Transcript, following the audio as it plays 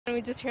And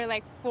we just hear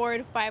like 4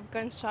 to 5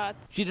 gunshots.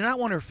 She did not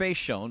want her face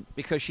shown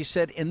because she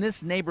said in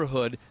this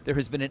neighborhood there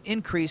has been an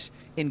increase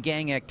in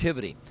gang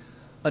activity.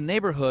 A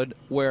neighborhood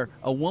where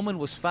a woman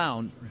was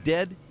found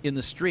dead in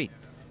the street,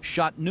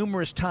 shot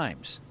numerous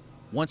times,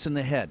 once in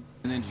the head.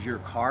 And then did your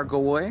car go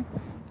away?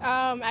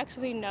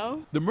 Actually,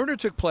 no. The murder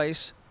took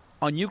place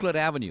on Euclid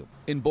Avenue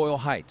in Boyle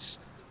Heights,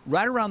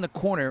 right around the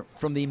corner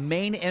from the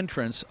main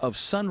entrance of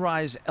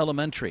Sunrise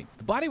Elementary.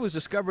 The body was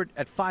discovered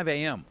at 5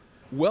 a.m.,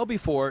 well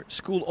before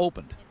school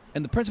opened.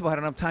 And the principal had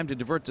enough time to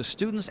divert the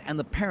students and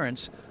the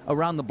parents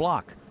around the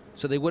block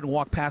so they wouldn't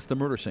walk past the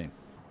murder scene.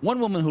 One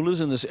woman who lives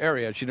in this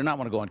area, she did not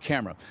want to go on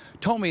camera,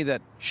 told me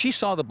that she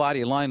saw the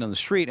body lying on the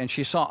street and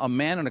she saw a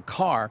man in a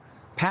car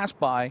pass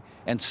by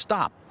and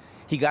stop.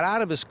 He got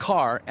out of his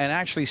car and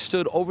actually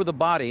stood over the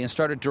body and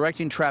started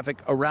directing traffic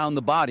around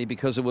the body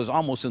because it was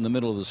almost in the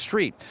middle of the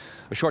street.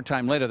 A short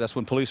time later, that's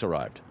when police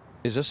arrived.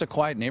 Is this a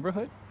quiet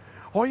neighborhood?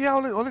 Oh yeah,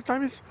 all the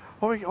time is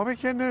over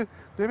here,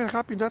 never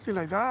happened nothing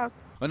like that.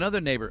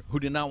 Another neighbor who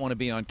did not want to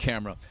be on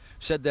camera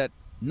said that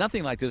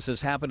nothing like this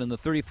has happened in the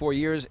 34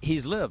 years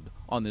he's lived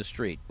on this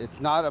street. It's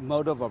not a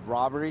motive of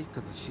robbery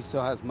because she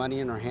still has money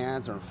in her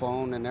hands, her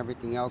phone and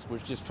everything else. We're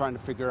just trying to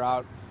figure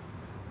out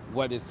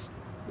what is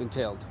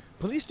entailed.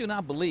 Police do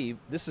not believe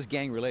this is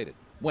gang related.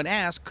 When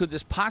asked, could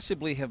this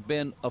possibly have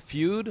been a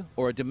feud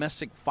or a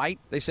domestic fight,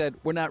 they said,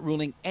 we're not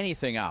ruling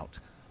anything out.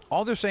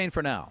 All they're saying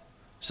for now,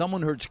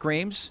 someone heard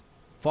screams,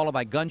 followed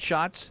by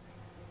gunshots,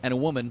 and a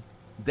woman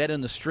dead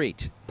in the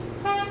street.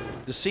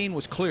 The scene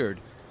was cleared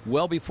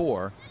well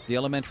before the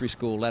elementary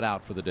school let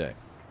out for the day.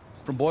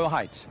 From Boyle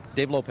Heights,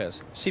 Dave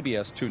Lopez,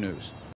 CBS 2 News.